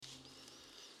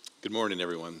Good morning,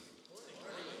 everyone.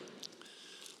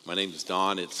 My name is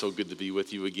Don. It's so good to be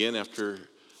with you again after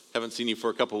haven't seen you for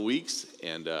a couple of weeks,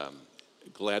 and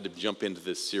glad to jump into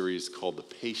this series called The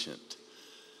Patient.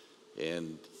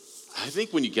 And I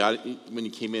think when you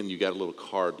came in, you got a little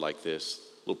card like this,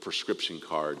 a little prescription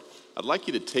card. I'd like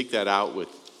you to take that out with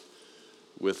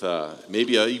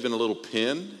maybe even a little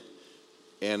pen.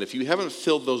 And if you haven't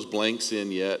filled those blanks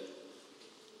in yet,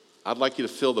 I'd like you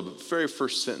to fill the very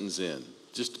first sentence in,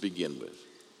 just to begin with.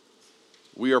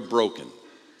 We are broken.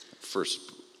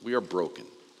 First, we are broken.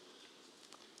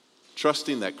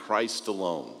 Trusting that Christ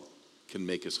alone can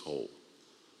make us whole.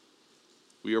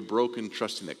 We are broken,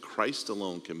 trusting that Christ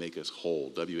alone can make us whole,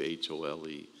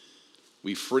 W-H-O-L-E.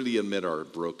 We freely admit our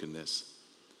brokenness,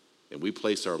 and we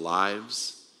place our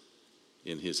lives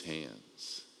in His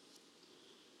hands.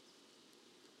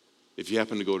 If you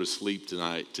happen to go to sleep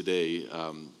today,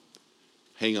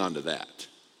 hang on to that.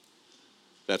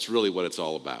 That's really what it's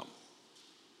all about.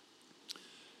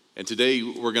 And today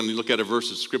we're going to look at a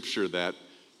verse of Scripture that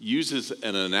uses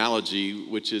an analogy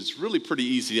which is really pretty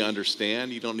easy to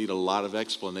understand. You don't need a lot of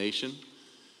explanation.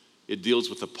 It deals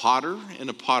with a potter and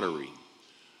a pottery.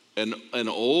 An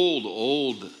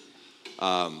old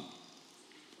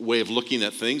way of looking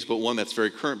at things, but one that's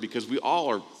very current because we all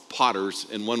are potters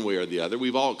in one way or the other.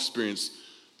 We've all experienced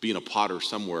being a potter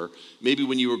somewhere. Maybe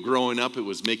when you were growing up, it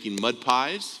was making mud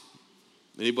pies.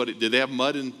 Anybody, did they have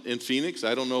mud in Phoenix?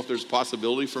 I don't know if there's a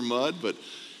possibility for mud, but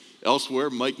elsewhere,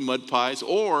 making mud pies.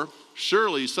 Or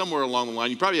surely somewhere along the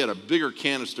line, you probably had a bigger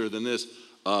canister than this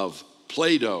of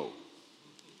Play-Doh.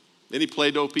 Any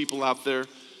Play-Doh people out there?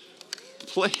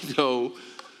 Play-Doh,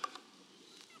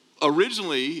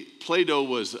 originally, Play-Doh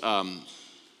was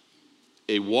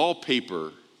a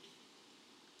wallpaper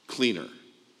cleaner.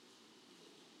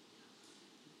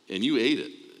 And you ate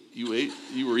it.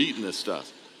 You were eating this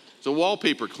stuff. It's a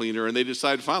wallpaper cleaner, and they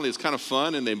decided finally it's kind of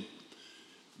fun. And I'm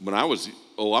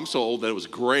so old that it was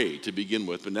gray to begin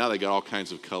with, but now they got all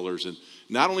kinds of colors. And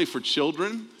not only for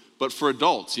children, but for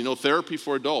adults. You know, therapy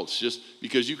for adults, just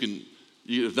because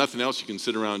if nothing else, you can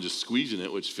sit around just squeezing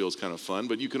it, which feels kind of fun.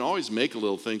 But you can always make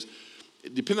little things.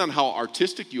 Depending on how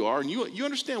artistic you are, and you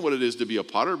understand what it is to be a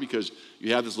potter because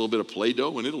you have this little bit of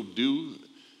Play-Doh, and it'll do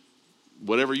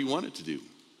whatever you want it to do.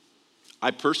 I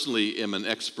personally am an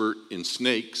expert in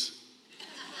snakes.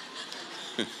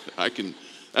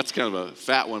 That's kind of a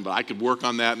fat one, but I could work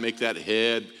on that, make that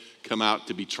head come out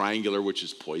to be triangular, which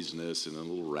is poisonous, and a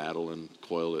little rattle and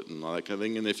coil it and all that kind of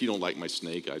thing. And if you don't like my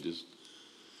snake,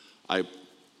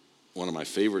 one of my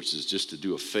favorites is just to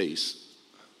do a face.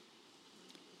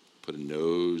 Put a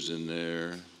nose in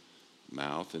there,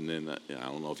 mouth, and then I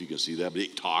don't know if you can see that, but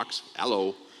it talks.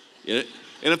 Hello. And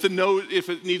if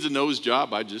it needs a nose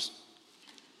job, I just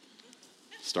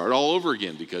start all over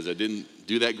again because I didn't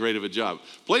do that great of a job.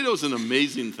 Play-Doh is an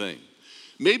amazing thing.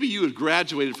 Maybe you had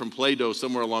graduated from Play-Doh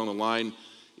somewhere along the line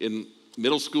in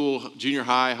middle school, junior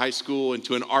high, high school,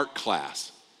 into an art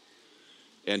class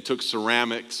and took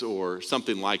ceramics or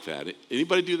something like that.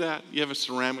 Anybody do that? You have a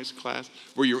ceramics class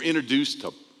where you're introduced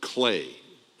to clay,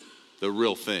 the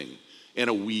real thing,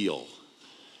 and a wheel.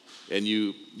 And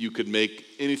you could make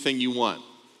anything you want.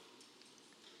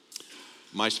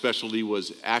 My specialty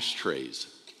was ashtrays.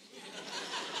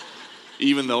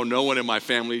 Even though no one in my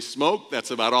family smoked, that's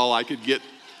about all I could get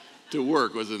to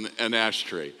work was an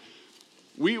ashtray.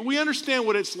 We understand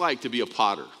what it's like to be a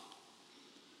potter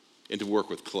and to work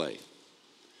with clay.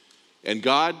 And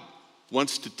God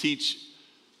wants to teach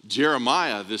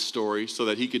Jeremiah this story so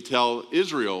that he could tell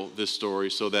Israel this story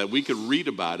so that we could read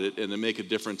about it and then make a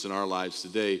difference in our lives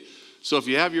today. So if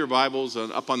you have your Bibles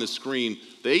up on the screen,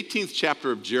 the 18th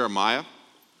chapter of Jeremiah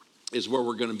is where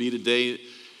we're going to be today.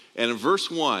 And in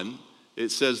verse 1, it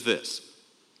says this.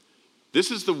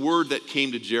 This is the word that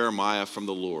came to Jeremiah from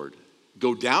the Lord.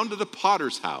 Go down to the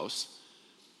potter's house,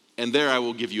 and there I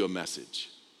will give you a message.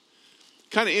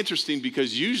 Kind of interesting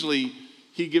because usually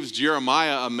he gives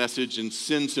Jeremiah a message and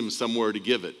sends him somewhere to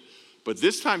give it. But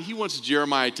this time he wants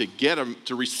Jeremiah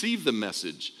to receive the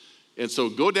message. And so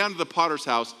go down to the potter's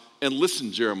house and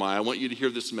listen, Jeremiah. I want you to hear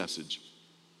this message.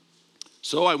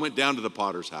 So I went down to the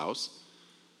potter's house,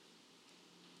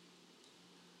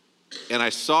 and I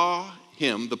saw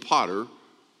him, the potter,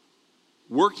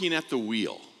 working at the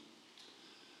wheel.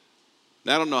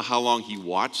 Now, I don't know how long he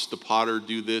watched the potter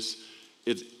do this.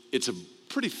 It's a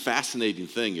pretty fascinating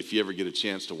thing if you ever get a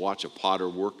chance to watch a potter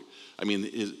work. I mean,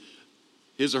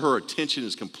 his or her attention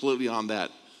is completely on that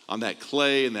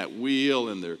clay and that wheel,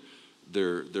 and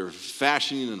they're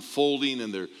fashioning and folding,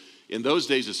 and they're in those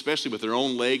days, especially with their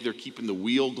own leg, they're keeping the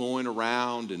wheel going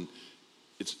around, and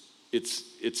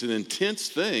it's an intense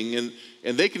thing,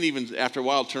 and they can even after a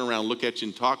while turn around and look at you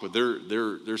and talk, but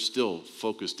they're still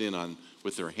focused in on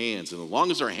with their hands. And as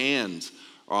long as their hands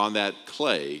are on that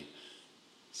clay,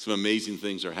 some amazing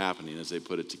things are happening as they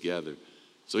put it together.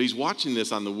 So he's watching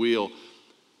this on the wheel.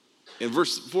 And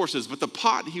verse 4 says, but the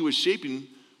pot he was shaping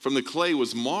from the clay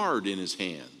was marred in his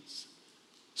hands.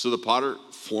 So the potter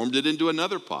formed it into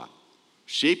another pot,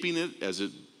 shaping it as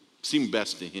it seemed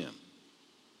best to him.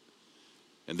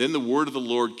 And then the word of the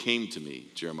Lord came to me,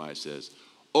 Jeremiah says,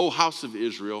 O house of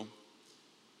Israel,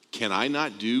 can I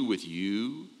not do with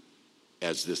you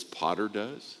as this potter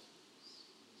does?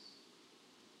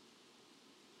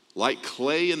 Like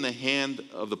clay in the hand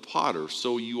of the potter,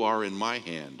 so you are in my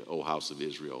hand, O house of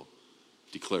Israel,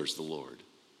 declares the Lord.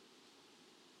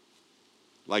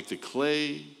 Like the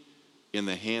clay in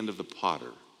the hand of the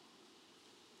potter,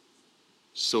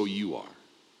 so you are,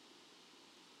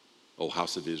 O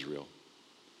house of Israel.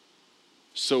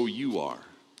 So you are,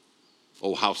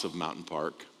 O house of Mountain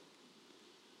Park.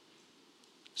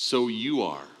 So you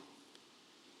are.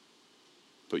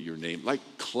 Put your name, like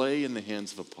clay in the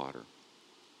hands of a potter.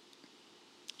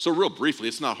 So real briefly,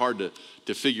 it's not hard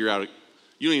to figure out.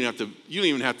 You don't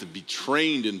even have to be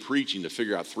trained in preaching to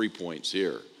figure out 3 points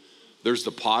here. There's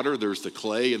the potter, there's the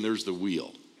clay, and there's the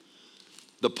wheel.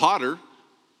 The potter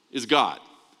is God.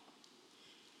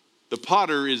 The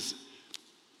potter is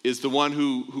the one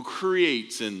who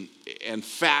creates and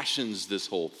fashions this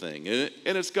whole thing. And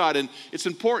it's God. And it's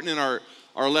important in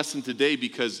our lesson today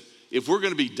because if we're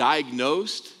going to be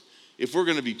diagnosed, if we're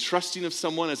going to be trusting of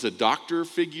someone as a doctor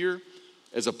figure,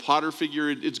 as a potter figure,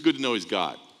 it's good to know he's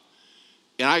God.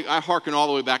 And I hearken all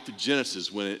the way back to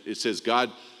Genesis when it says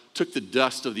God took the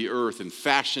dust of the earth and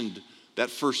fashioned that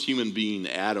first human being,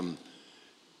 Adam,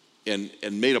 and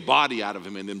made a body out of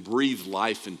him and then breathed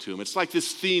life into him. It's like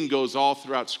this theme goes all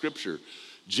throughout Scripture.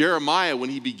 Jeremiah, when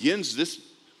he begins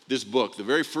this book, the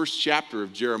very first chapter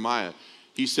of Jeremiah,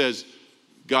 he says,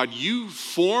 God, you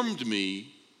formed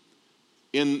me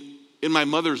in my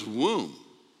mother's womb.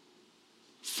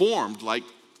 Formed like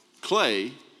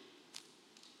clay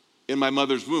in my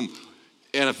mother's womb.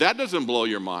 And if that doesn't blow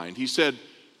your mind, he said,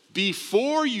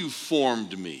 before you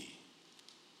formed me,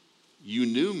 you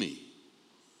knew me.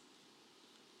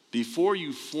 Before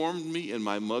you formed me in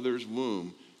my mother's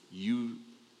womb, you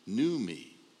knew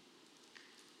me.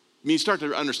 I mean, you start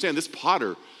to understand this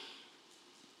potter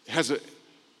has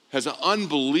an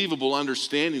unbelievable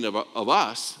understanding of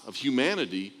us, of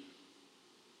humanity,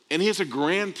 and he has a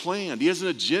grand plan. He has an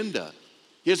agenda.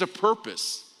 He has a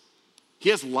purpose. He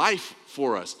has life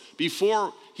for us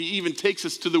before he even takes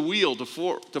us to the wheel to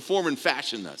form and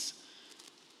fashion us.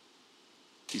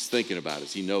 He's thinking about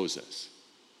us. He knows us.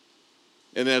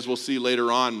 And as we'll see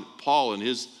later on, Paul in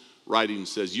his writing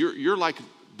says, you're like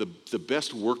the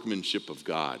best workmanship of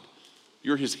God.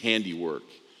 You're his handiwork.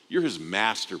 You're his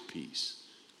masterpiece.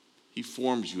 He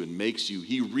forms you and makes you.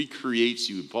 He recreates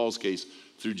you, in Paul's case,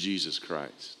 through Jesus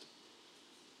Christ.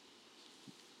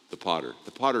 The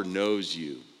potter knows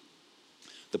you.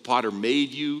 The potter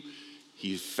made you.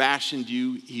 He fashioned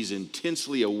you. He's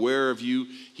intensely aware of you.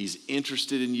 He's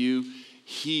interested in you.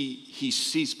 He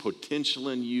sees potential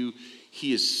in you.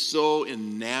 He is so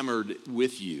enamored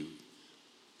with you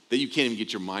that you can't even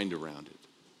get your mind around it.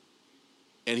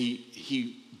 And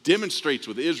he demonstrates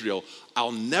with Israel,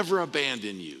 I'll never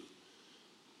abandon you.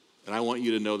 And I want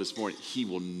you to know this morning, he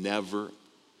will never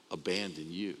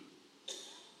abandon you.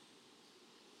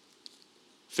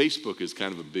 Facebook is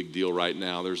kind of a big deal right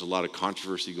now. There's a lot of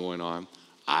controversy going on.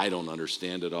 I don't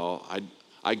understand it all.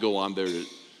 I go on there to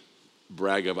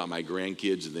brag about my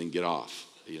grandkids and then get off.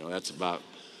 That's about.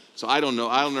 So I don't know.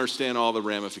 I don't understand all the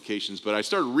ramifications, but I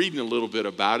started reading a little bit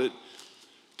about it.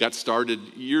 Got started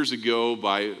years ago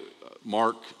by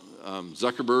Mark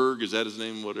Zuckerberg. Is that his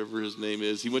name? Whatever his name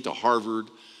is. He went to Harvard,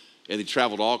 and he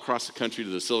traveled all across the country to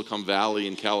the Silicon Valley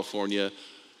in California.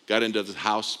 Got into this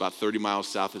house about 30 miles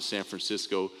south of San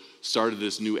Francisco, started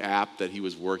this new app that he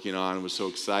was working on and was so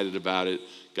excited about it,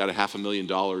 got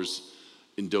 $500,000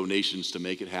 in donations to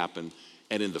make it happen.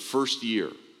 And in the first year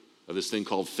of this thing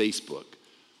called Facebook,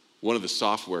 one of the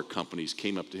software companies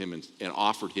came up to him and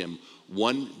offered him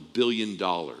 $1 billion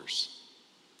to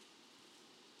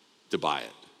buy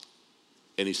it.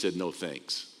 And he said, no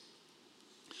thanks.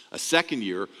 A second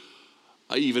year,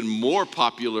 an even more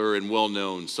popular and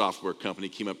well-known software company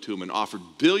came up to him and offered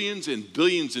billions and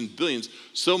billions and billions,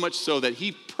 so much so that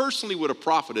he personally would have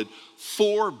profited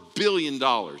 $4 billion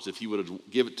if he would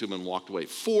have given it to him and walked away.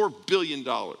 $4 billion.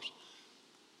 And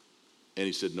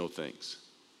he said, no thanks.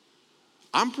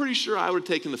 I'm pretty sure I would have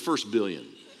taken the first billion.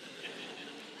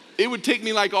 It would take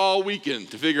me like all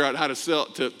weekend to figure out how to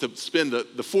spend the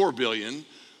 $4 billion.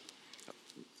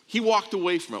 He walked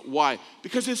away from it. Why?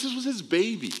 Because this was his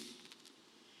baby.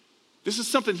 This is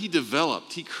something he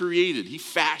developed, he created, he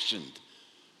fashioned.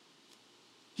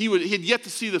 He had yet to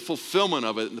see the fulfillment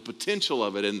of it and the potential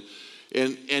of it. And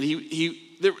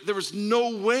there was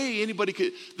no way anybody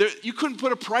could, you couldn't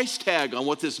put a price tag on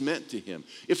what this meant to him.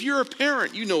 If you're a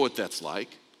parent, you know what that's like.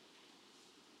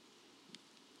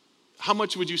 How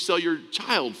much would you sell your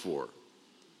child for?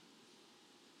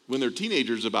 When they're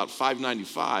teenagers, about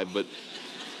 $5.95, but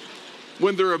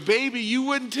when they're a baby, you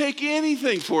wouldn't take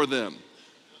anything for them.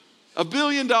 $1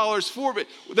 billion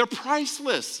they're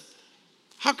priceless.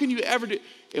 How can you ever do?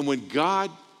 And when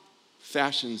God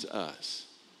fashions us,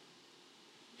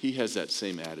 he has that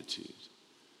same attitude.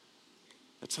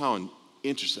 That's how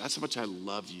interesting, that's how much I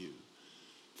love you.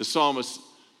 The psalmist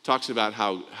talks about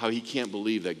how he can't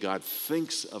believe that God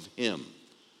thinks of him.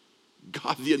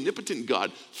 God, the omnipotent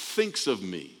God, thinks of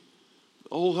me.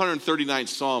 The whole 139th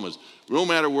Psalm is, no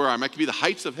matter where I could be the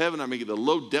heights of heaven, I may be the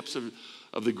low depths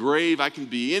of the grave, I can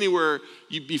be anywhere.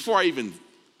 Before I even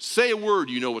say a word,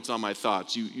 you know what's on my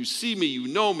thoughts. You see me, you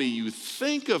know me, you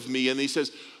think of me. And he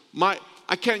says,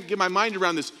 I can't get my mind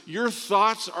around this. Your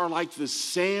thoughts are like the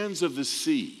sands of the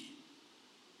sea.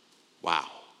 Wow.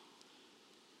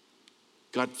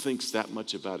 God thinks that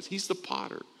much about us. He's the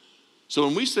potter. So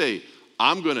when we say,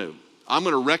 I'm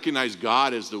gonna recognize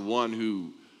God as the one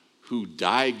who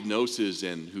diagnoses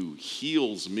and who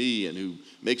heals me and who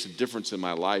makes a difference in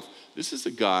my life, this is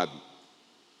a God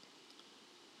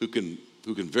who can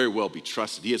very well be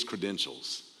trusted. He has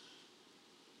credentials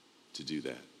to do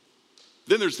that.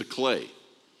 Then there's the clay.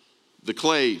 The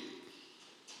clay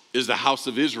is the house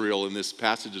of Israel in this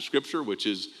passage of Scripture, which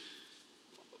is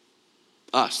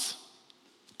us,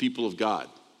 the people of God,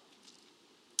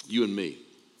 you and me,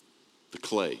 the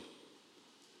clay.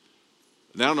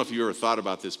 And I don't know if you ever thought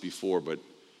about this before, but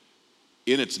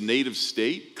in its native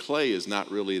state, clay is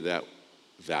not really that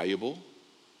valuable.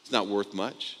 It's not worth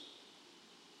much.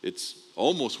 It's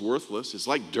almost worthless. It's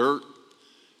like dirt.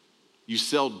 You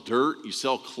sell dirt, you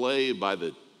sell clay by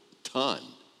the ton.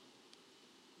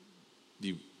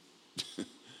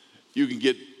 You can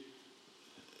get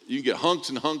hunks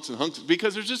and hunks and hunks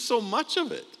because there's just so much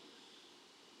of it.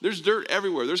 There's dirt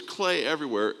everywhere. There's clay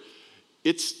everywhere.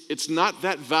 It's not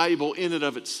that valuable in and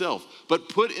of itself, but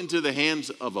put into the hands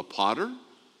of a potter,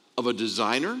 of a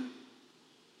designer,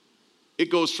 it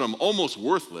goes from almost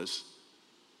worthless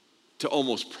to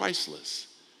almost priceless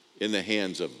in the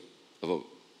hands of a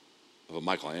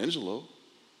Michelangelo,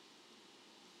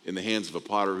 in the hands of a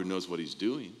potter who knows what he's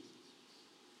doing.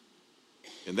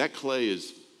 And that clay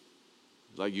is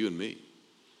like you and me.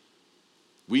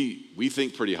 We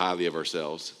think pretty highly of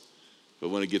ourselves, but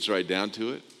when it gets right down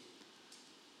to it,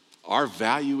 our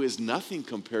value is nothing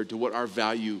compared to what our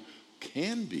value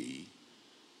can be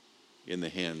in the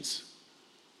hands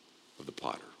of the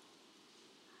potter.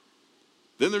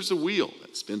 Then there's a wheel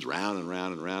that spins round and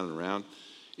round and round and round.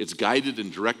 It's guided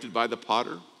and directed by the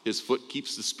potter. His foot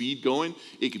keeps the speed going.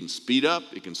 It can speed up,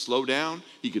 it can slow down,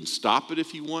 he can stop it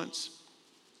if he wants.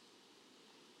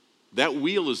 That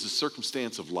wheel is the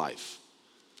circumstance of life.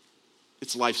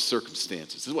 It's life's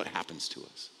circumstances. This is what happens to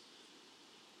us.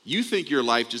 You think your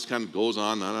life just kind of goes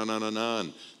on,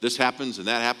 and this happens and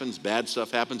that happens, bad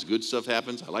stuff happens, good stuff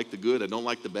happens. I like the good, I don't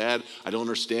like the bad. I don't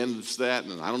understand this, that,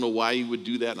 and I don't know why he would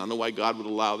do that, and I don't know why God would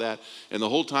allow that. And the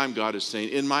whole time God is saying,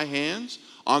 in my hands,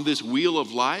 on this wheel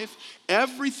of life,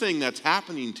 everything that's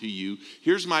happening to you,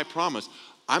 here's my promise.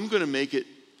 I'm going to make it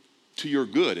to your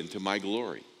good and to my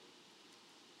glory.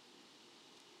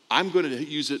 I'm going to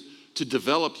use it to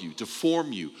develop you, to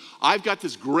form you. I've got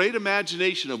this great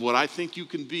imagination of what I think you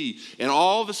can be, and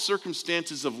all the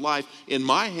circumstances of life in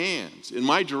my hands, in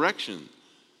my direction,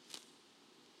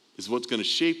 is what's going to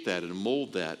shape that and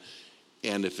mold that.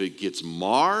 And if it gets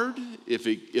marred,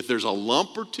 if there's a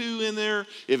lump or two in there,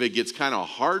 if it gets kind of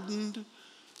hardened,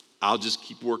 I'll just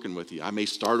keep working with you. I may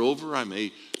start over, I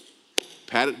may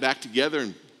pat it back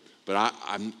together, but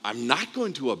I'm not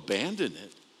going to abandon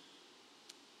it.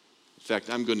 In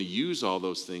fact, I'm going to use all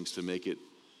those things to make it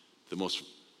the most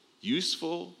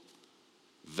useful,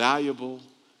 valuable,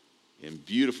 and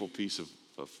beautiful piece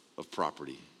of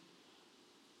property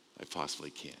I possibly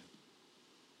can.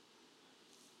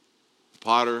 The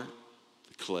potter,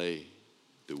 the clay,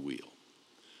 the wheel.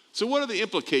 So what are the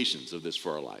implications of this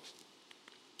for our life?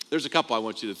 There's a couple I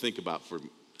want you to think about for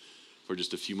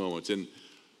just a few moments. And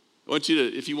I want you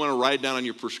to, if you want to write it down on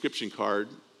your prescription card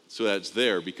so that it's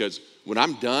there, because when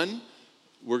I'm done,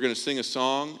 we're going to sing a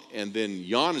song, and then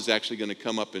Jan is actually going to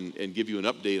come up and give you an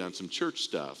update on some church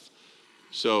stuff.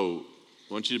 So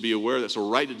I want you to be aware of that. So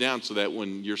write it down so that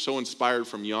when you're so inspired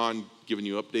from Jan giving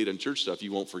you update on church stuff,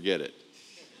 you won't forget it.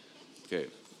 Okay.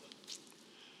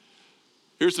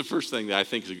 Here's the first thing that I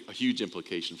think is a huge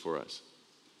implication for us.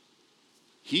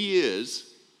 He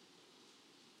is,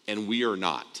 and we are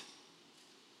not.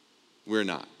 We're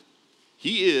not.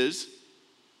 He is,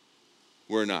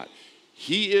 we're not.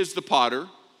 He is the potter,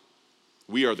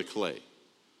 we are the clay.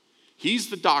 He's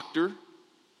the doctor,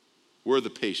 we're the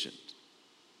patient.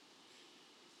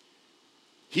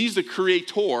 He's the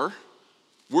creator,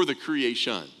 we're the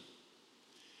creation.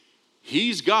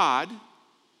 He's God,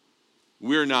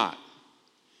 we're not.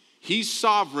 He's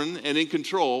sovereign and in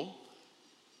control,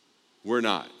 we're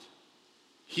not.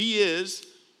 He is,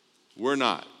 we're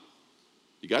not.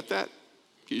 You got that?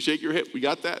 Can you shake your head? We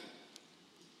got that?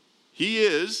 He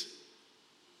is,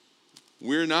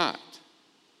 we're not.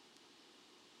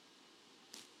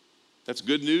 That's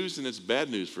good news and it's bad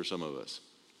news for some of us.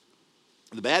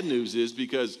 The bad news is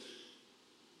because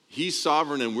he's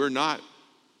sovereign and we're not,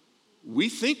 we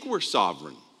think we're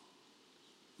sovereign.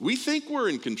 We think we're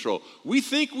in control. We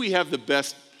think we have the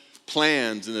best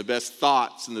plans and the best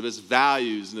thoughts and the best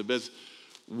values and the best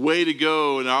way to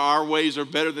go, and our ways are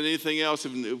better than anything else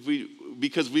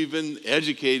because we've been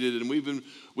educated and we've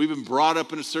been brought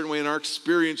up in a certain way, and our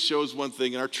experience shows one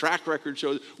thing and our track record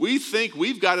shows. We think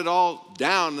we've got it all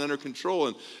down and under control,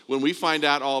 and when we find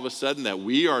out all of a sudden that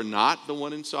we are not the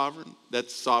one that's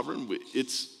sovereign,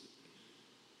 it's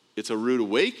a rude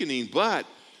awakening. But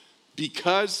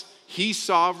because he's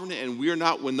sovereign and we're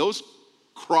not, when those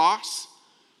cross,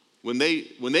 when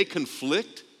they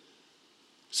conflict,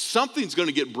 something's going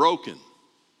to get broken.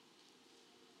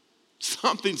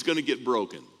 Something's going to get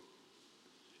broken.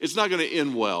 It's not going to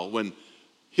end well when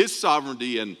his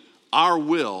sovereignty and our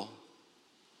will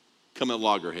come at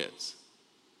loggerheads.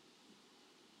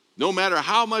 No matter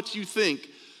how much you think,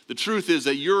 the truth is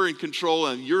that you're in control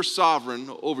and you're sovereign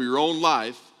over your own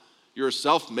life. You're a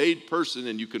self-made person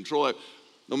and you control it.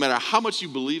 No matter how much you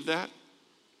believe that,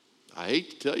 I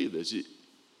hate to tell you this,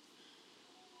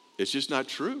 it's just not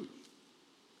true.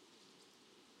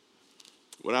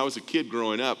 When I was a kid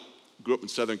growing up, grew up in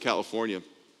Southern California,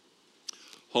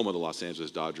 home of the Los Angeles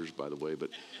Dodgers, by the way,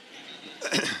 but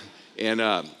and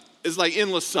it's like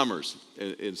endless summers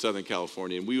in Southern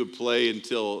California, and we would play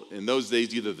until, in those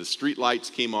days, either the street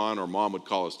lights came on or Mom would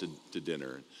call us to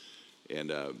dinner, and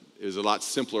it was a lot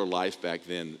simpler life back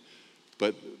then.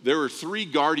 But there were three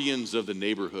guardians of the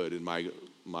neighborhood in my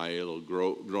little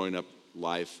growing up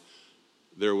life.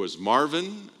 There was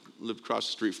Marvin, lived across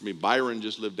the street from me. Byron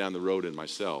just lived down the road, and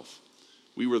myself.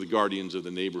 We were the guardians of the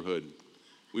neighborhood.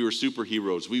 We were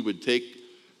superheroes. We would take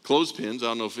clothespins. I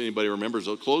don't know if anybody remembers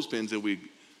those clothespins, and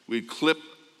we'd clip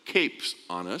capes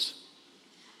on us,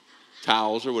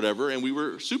 towels or whatever, and we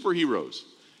were superheroes.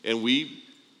 And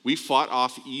we fought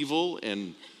off evil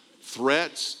and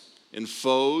threats and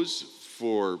foes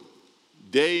for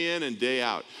day in and day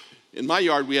out. In my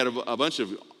yard, we had a bunch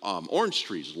of orange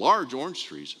trees, large orange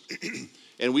trees.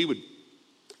 And we would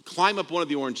climb up one of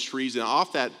the orange trees, and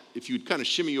off that, if you'd kind of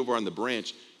shimmy over on the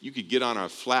branch, you could get on a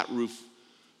flat roof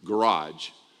garage,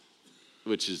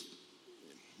 which is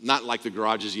not like the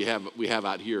garages we have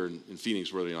out here in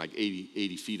Phoenix, where they're like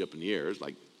 80 feet up in the air. It's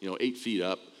like, 8 feet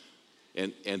up.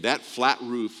 And that flat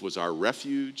roof was our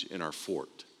refuge and our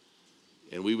fort.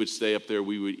 And we would stay up there,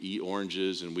 we would eat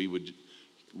oranges, and we would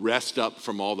rest up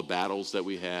from all the battles that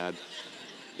we had.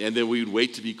 And then we would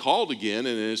wait to be called again,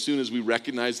 and as soon as we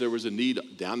recognized there was a need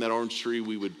down that orange tree,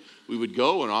 we would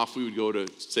go, and off we would go to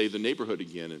save the neighborhood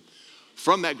again. And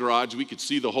from that garage, we could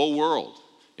see the whole world,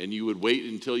 and you would wait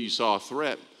until you saw a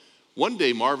threat. One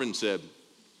day, Marvin said,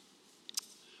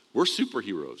 "We're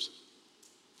superheroes."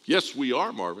 "Yes, we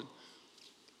are, Marvin.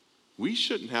 We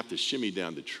shouldn't have to shimmy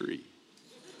down the tree.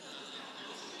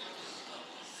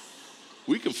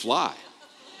 We can fly."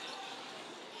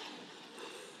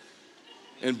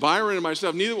 And Byron and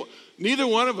myself, neither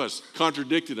one of us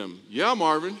contradicted him. "Yeah,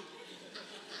 Marvin."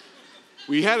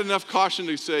 We had enough caution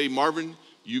to say, "Marvin,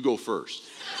 you go first."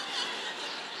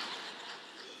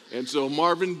 And so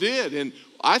Marvin did. And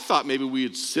I thought maybe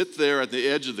we'd sit there at the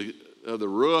edge of the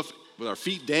roof with our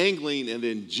feet dangling and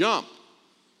then jump.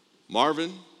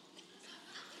 Marvin,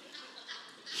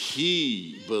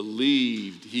 he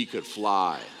believed he could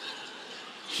fly.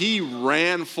 He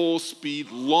ran full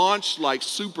speed, launched like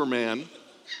Superman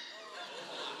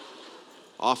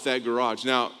off that garage.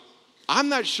 Now, I'm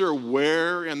not sure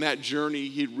where in that journey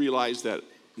he realized that,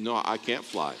 no, I can't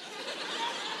fly.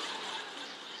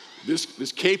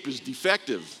 This cape is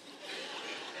defective.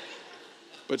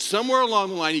 But somewhere along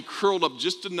the line, he curled up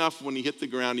just enough when he hit the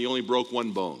ground, he only broke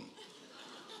one bone.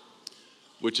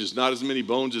 which is not as many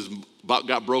bones as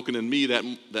got broken in me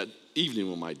that evening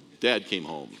when my dad came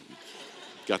home.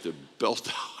 Got the belt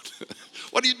out.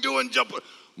 What are you doing jumping?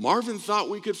 Marvin thought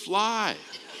we could fly.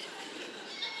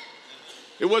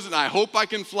 It wasn't, I hope I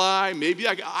can fly. Maybe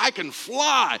I can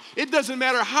fly. It doesn't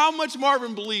matter how much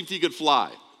Marvin believed he could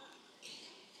fly.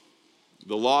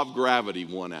 The law of gravity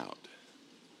won out.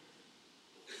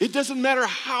 It doesn't matter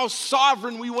how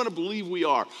sovereign we want to believe we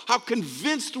are, how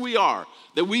convinced we are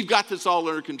that we've got this all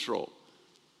under control.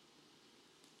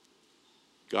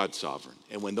 God's sovereign.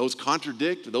 And when those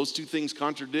two things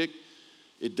contradict,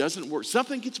 it doesn't work.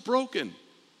 Something gets broken.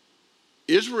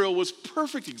 Israel was a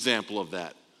perfect example of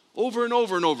that, over and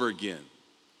over and over again.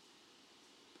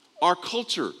 Our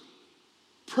culture,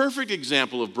 perfect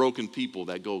example of broken people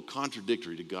that go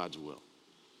contradictory to God's will.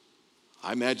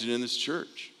 I imagine in this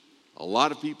church, a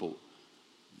lot of people,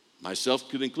 myself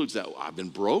could include that. I've been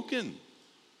broken,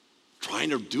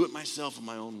 trying to do it myself in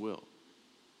my own will.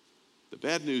 The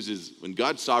bad news is when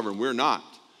God's sovereign, we're not.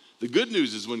 The good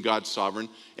news is when God's sovereign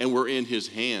and we're in his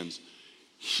hands,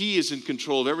 he is in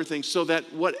control of everything so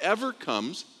that whatever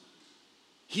comes,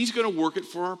 he's going to work it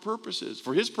for our purposes,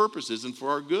 for his purposes and for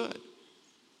our good.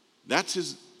 That's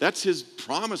his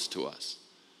promise to us.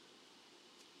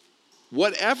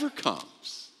 Whatever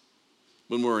comes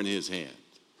when we're in his hand,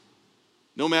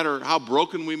 no matter how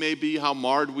broken we may be, how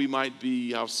marred we might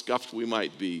be, how scuffed we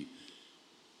might be,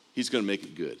 he's going to make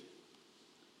it good.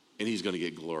 And he's going to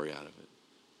get glory out of it.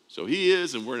 So he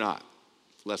is and we're not.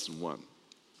 Lesson 1.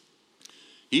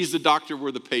 He's the doctor,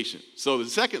 we're the patient. So the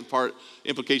second part,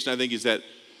 implication I think is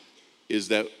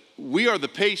that we are the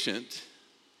patient,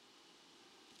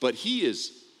 but he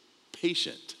is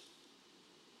patient.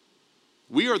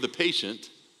 We are the patient,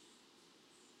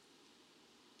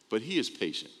 but he is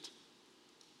patient.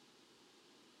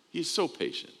 He is so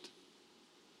patient.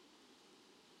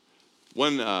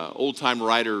 One old-time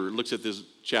writer looks at this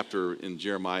chapter in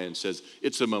Jeremiah and says,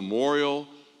 it's a memorial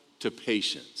to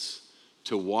patience,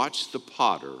 to watch the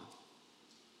potter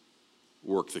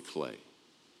work the clay.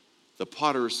 The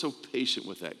potter is so patient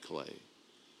with that clay,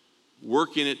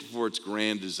 working it for its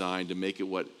grand design to make it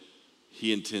what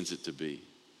he intends it to be.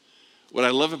 What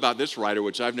I love about this writer,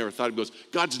 which I've never thought of, goes,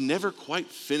 God's never quite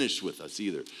finished with us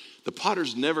either. The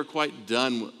potter's never quite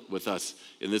done with us,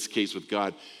 in this case with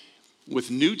God.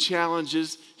 With new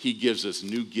challenges, he gives us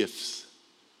new gifts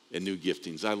and new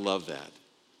giftings. I love that.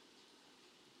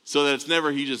 So that it's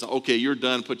never he just, okay, you're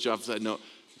done, put you off the side. No,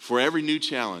 for every new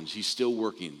challenge, he's still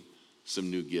working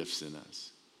some new gifts in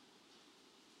us.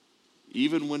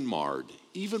 Even when marred,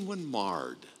 he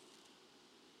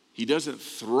doesn't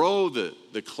throw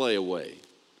the clay away.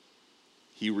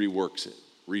 He reworks it,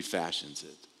 refashions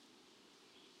it,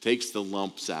 takes the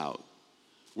lumps out,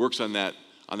 works on that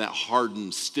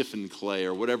hardened, stiffened clay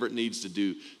or whatever it needs to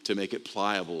do to make it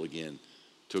pliable again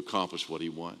to accomplish what he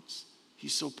wants.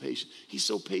 He's so patient. He's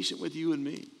so patient with you and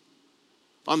me.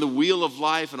 On the wheel of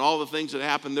life and all the things that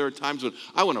happen, there are times when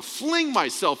I want to fling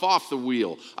myself off the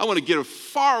wheel. I want to get as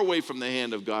far away from the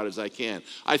hand of God as I can.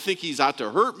 I think he's out to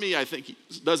hurt me. I think he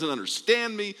doesn't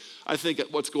understand me. I think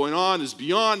that what's going on is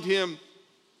beyond him.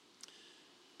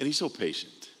 And he's so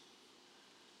patient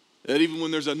that even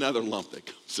when there's another lump that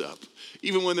comes up,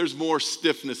 even when there's more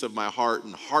stiffness of my heart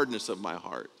and hardness of my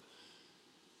heart,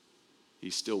 he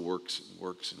still works and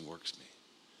works and works me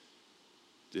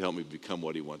to help me become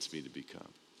what he wants me to become.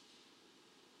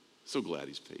 So glad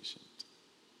he's patient.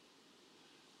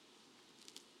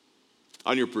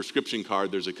 On your prescription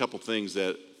card, there's a couple things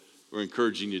that we're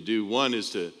encouraging you to do. One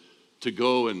is to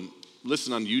go and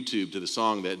listen on YouTube to the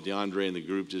song that DeAndre and the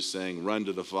group just sang, Run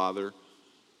to the Father.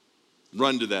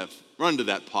 Run to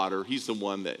that potter. He's the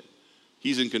one that,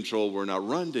 he's in control. We're not.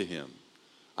 Run to him.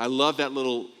 I love that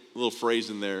little phrase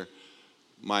in there.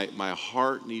 My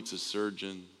heart needs a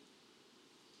surgeon.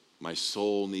 My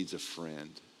soul needs a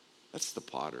friend. That's the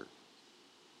potter.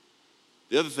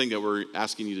 The other thing that we're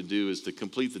asking you to do is to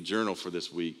complete the journal for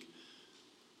this week.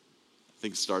 I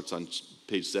think it starts on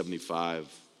page 75.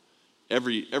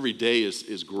 Every day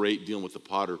is great dealing with the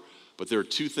potter, but there are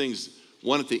two things.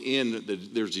 One at the end,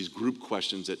 there's these group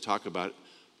questions that talk about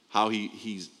how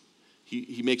he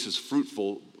makes us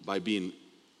fruitful by being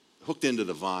hooked into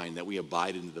the vine, that we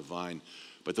abide into the vine.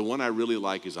 But the one I really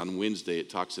like is on Wednesday, it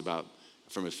talks about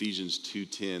from Ephesians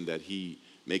 2:10 that he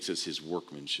makes us his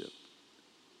workmanship.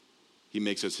 He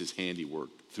makes us his handiwork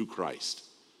through Christ.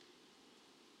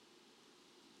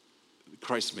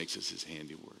 Christ makes us his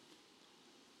handiwork.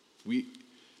 When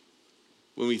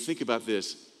we think about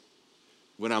this,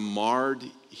 when I'm marred,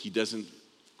 he doesn't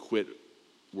quit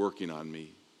working on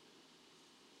me.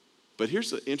 But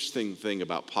here's the interesting thing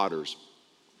about potters.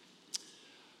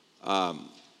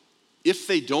 If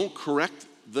they don't correct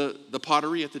the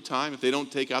pottery at the time, if they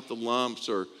don't take out the lumps,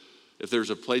 or if there's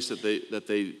a place that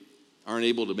they aren't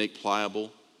able to make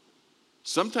pliable,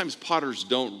 sometimes potters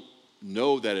don't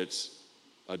know that it's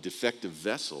a defective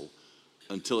vessel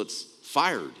until it's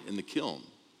fired in the kiln.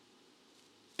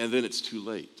 And then it's too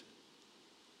late.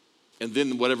 And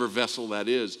then whatever vessel that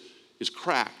is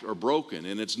cracked or broken,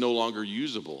 and it's no longer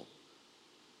usable.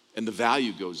 And the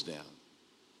value goes down.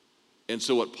 And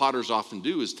so what potters often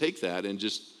do is take that and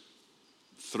just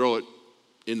throw it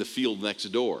in the field next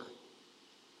door,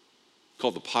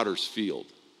 called the potter's field.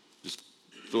 Just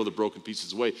throw the broken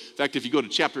pieces away. In fact, if you go to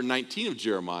chapter 19 of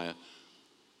Jeremiah,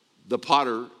 the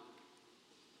potter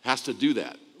has to do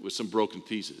that with some broken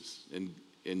pieces.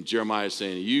 And Jeremiah is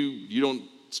saying, you don't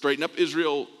straighten up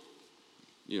Israel,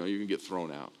 you're going to get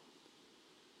thrown out.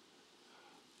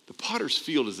 The potter's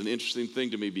field is an interesting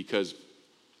thing to me because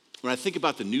when I think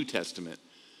about the New Testament,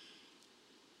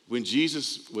 when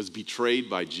Jesus was betrayed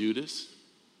by Judas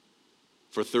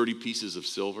for 30 pieces of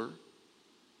silver,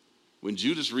 when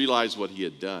Judas realized what he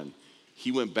had done,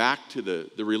 he went back to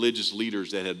the religious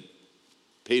leaders that had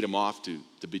paid him off to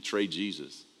betray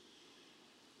Jesus.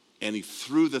 And he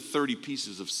threw the 30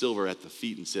 pieces of silver at the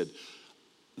feet and said,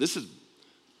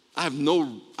 I have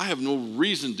no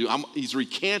reason to. He's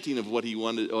recanting of what he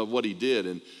wanted, of what he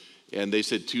did. And they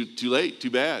said, too late,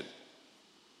 too bad.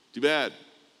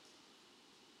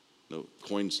 No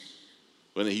coins.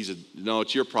 When he said, no,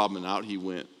 it's your problem, and out he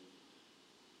went.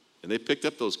 And they picked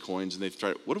up those coins and they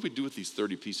tried, what do we do with these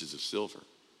 30 pieces of silver?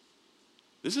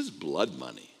 This is blood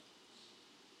money.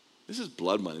 This is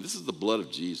blood money. This is the blood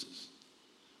of Jesus.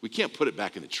 We can't put it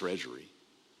back in the treasury.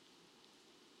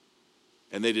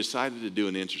 And they decided to do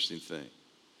an interesting thing.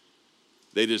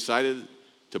 They decided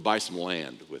to buy some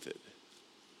land with it.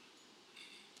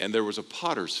 And there was a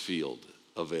potter's field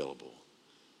available.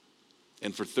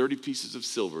 And for 30 pieces of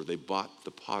silver, they bought the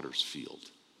potter's field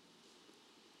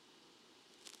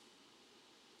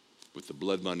with the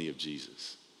blood money of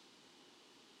Jesus.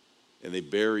 And they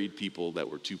buried people that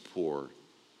were too poor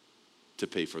to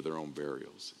pay for their own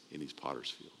burials in these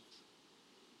potter's fields.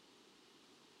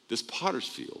 This potter's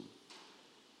field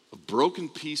of broken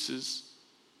pieces,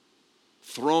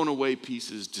 thrown away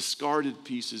pieces, discarded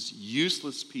pieces,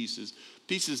 useless pieces,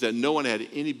 pieces that no one had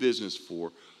any business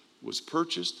for, was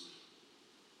purchased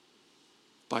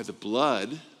by the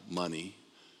blood money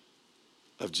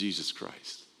of Jesus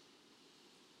Christ.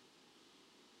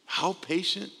 How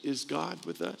patient is God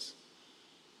with us?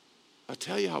 I'll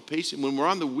tell you how patient. When we're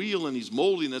on the wheel and he's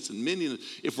molding us and mending us,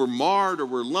 if we're marred or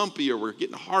we're lumpy or we're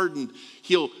getting hardened,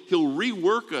 he'll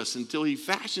rework us until he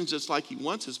fashions us like he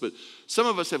wants us. But some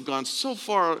of us have gone so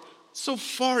far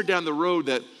down the road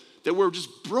that we're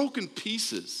just broken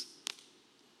pieces.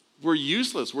 We're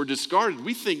useless. We're discarded.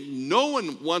 We think no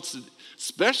one wants,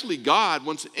 especially God,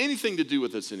 wants anything to do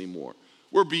with us anymore.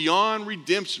 We're beyond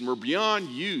redemption. We're beyond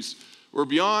use. We're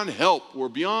beyond help. We're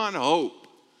beyond hope.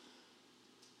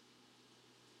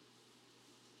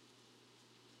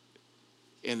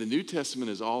 And the New Testament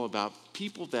is all about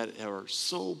people that are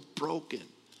so broken.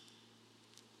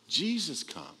 Jesus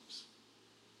comes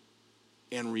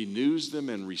and renews them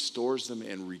and restores them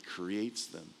and recreates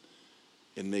them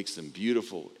and makes them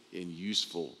beautiful and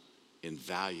useful and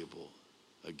valuable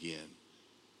again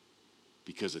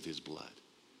because of his blood.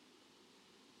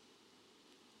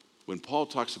 When Paul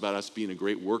talks about us being a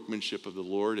great workmanship of the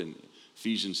Lord in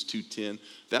Ephesians 2:10,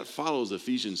 that follows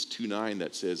Ephesians 2:9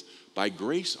 that says, by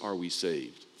grace are we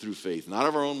saved through faith, not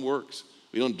of our own works.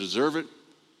 We don't deserve it.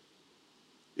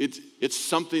 It's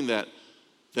something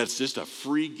that's just a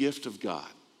free gift of God.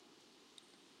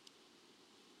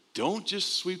 Don't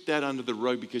just sweep that under the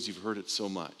rug because you've heard it so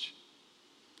much.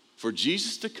 For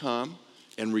Jesus to come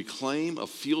and reclaim a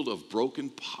field of broken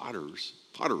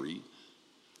pottery,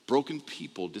 broken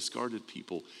people, discarded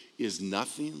people, is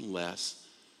nothing less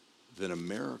than a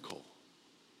miracle.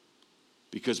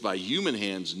 Because by human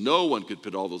hands, no one could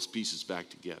put all those pieces back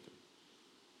together.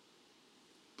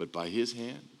 But by his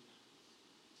hand,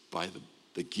 by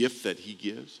the gift that he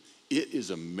gives, it is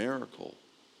a miracle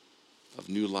of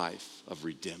new life, of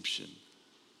redemption,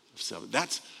 of salvation.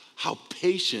 That's how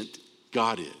patient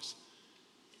God is.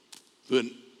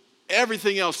 When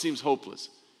everything else seems hopeless,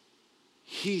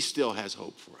 he still has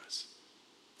hope for us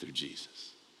through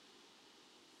Jesus.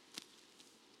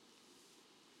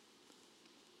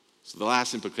 So the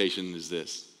last implication is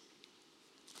this.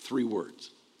 3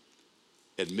 words.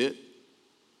 Admit,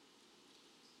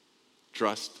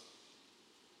 trust,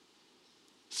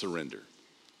 surrender.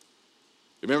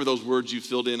 Remember those words you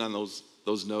filled in on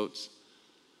those notes?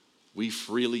 We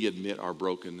freely admit our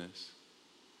brokenness.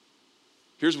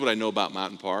 Here's what I know about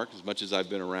Mountain Park, as much as I've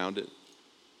been around it.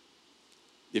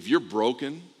 If you're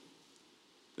broken,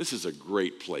 this is a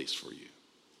great place for you.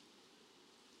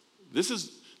 This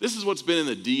is what's been in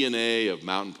the DNA of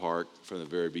Mountain Park from the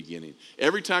very beginning.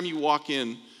 Every time you walk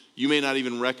in, you may not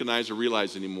even recognize or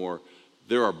realize anymore,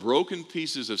 there are broken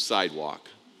pieces of sidewalk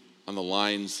on the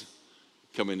lines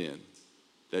coming in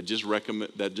that just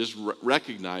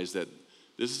recognize that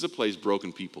this is a place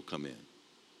broken people come in.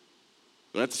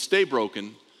 You don't have to stay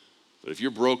broken, but if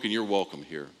you're broken, you're welcome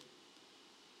here.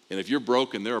 And if you're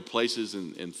broken, there are places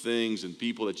and things and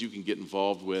people that you can get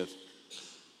involved with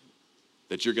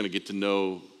that you're going to get to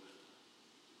know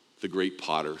the great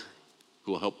potter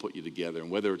who will help put you together. And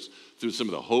whether it's through some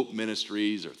of the Hope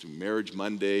Ministries or through Marriage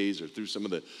Mondays or through some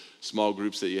of the small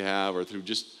groups that you have or through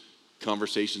just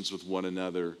conversations with one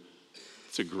another,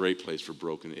 it's a great place for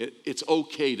broken. It's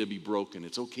okay to be broken.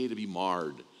 It's okay to be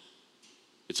marred.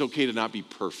 It's okay to not be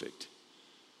perfect.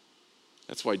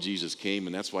 That's why Jesus came,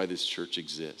 and that's why this church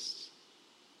exists.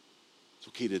 It's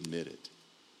okay to admit it.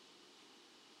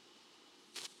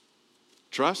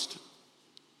 Trust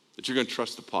that you're going to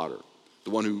trust the potter, the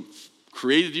one who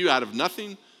created you out of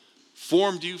nothing,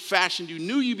 formed you, fashioned you,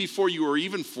 knew you before you were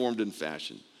even formed and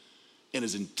fashioned, and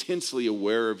is intensely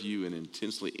aware of you and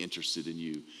intensely interested in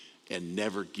you and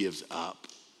never gives up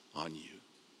on you.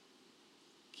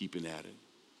 Keeping at it.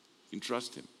 You can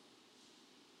trust him.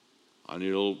 On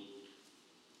your little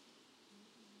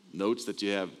notes that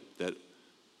you have, that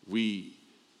we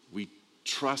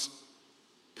trust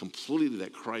completely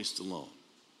that Christ alone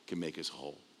can make us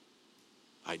whole.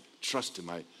 I trust him.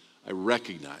 I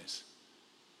recognize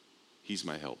he's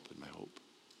my help and my hope.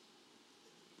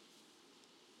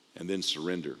 And then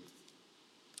surrender.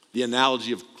 The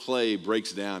analogy of clay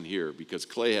breaks down here because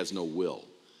clay has no will.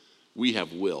 We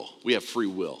have will. We have free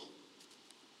will.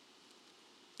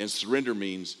 And surrender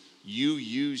means you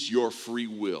use your free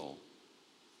will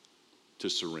to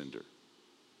surrender.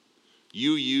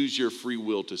 You use your free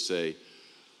will to say,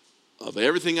 of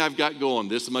everything I've got going,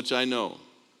 this much I know.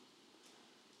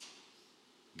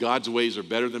 God's ways are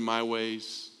better than my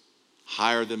ways,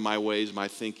 higher than my ways, my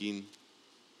thinking.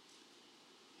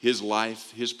 His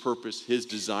life, his purpose, his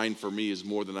design for me is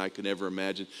more than I can ever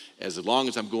imagine. As long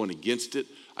as I'm going against it,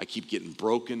 I keep getting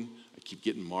broken, I keep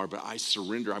getting marred, but I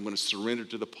surrender. I'm going to surrender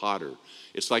to the potter.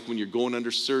 It's like when you're going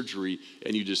under surgery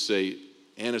and you just say,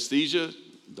 anesthesia,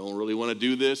 don't really want to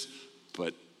do this,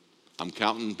 but I'm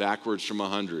counting backwards from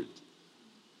 100.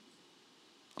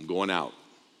 I'm going out.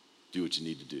 Do what you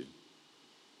need to do.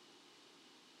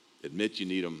 Admit you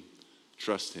need him.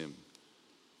 Trust him.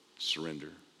 Surrender.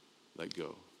 Let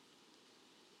go.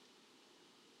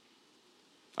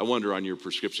 I wonder on your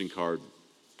prescription card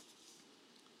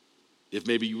if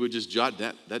maybe you would just jot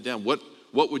that down. What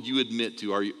would you admit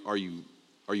to? Are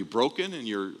you broken and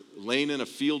you're laying in a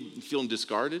field feeling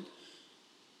discarded?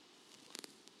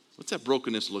 What's that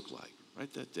brokenness look like?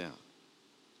 Write that down.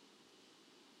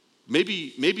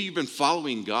 Maybe you've been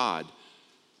following God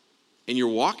and you're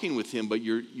walking with him, but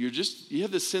you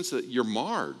have this sense that you're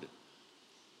marred,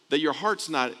 that your heart's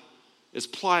not as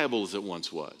pliable as it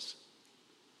once was.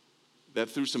 That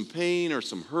through some pain or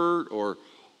some hurt or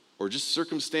just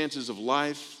circumstances of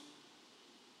life,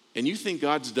 and you think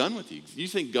God's done with you. You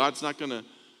think God's not going to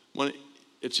want to.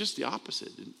 It's just the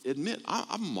opposite. Admit,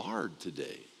 I'm marred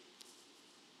today.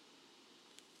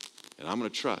 And I'm going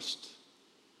to trust.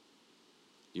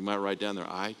 You might write down there,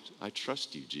 I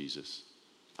trust you, Jesus.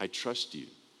 I trust you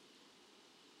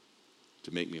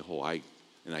to make me whole.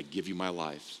 And I give you my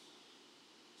life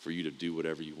for you to do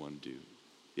whatever you want to do.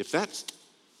 If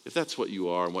that's what you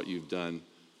are and what you've done,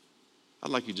 I'd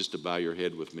like you just to bow your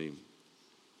head with me.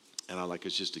 And I'd like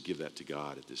us just to give that to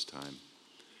God at this time.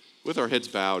 With our heads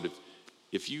bowed,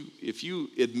 if you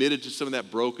admitted to some of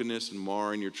that brokenness and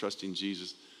marring, you're trusting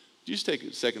Jesus, just take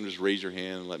a second, just raise your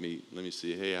hand and let me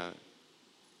see. Hey,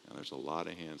 there's a lot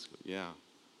of hands. Yeah.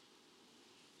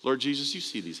 Lord Jesus, you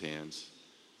see these hands.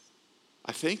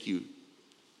 I thank you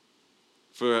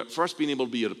for us being able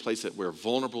to be at a place that we're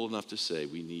vulnerable enough to say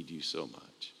we need you so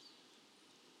much.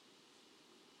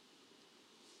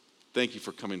 Thank you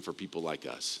for coming for people like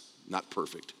us, not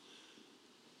perfect.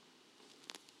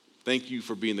 Thank you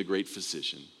for being the great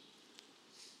physician.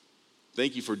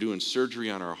 Thank you for doing surgery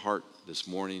on our heart this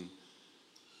morning.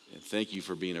 And thank you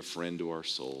for being a friend to our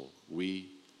soul. We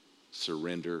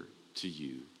surrender to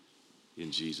you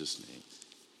in Jesus' name.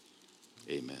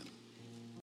 Amen.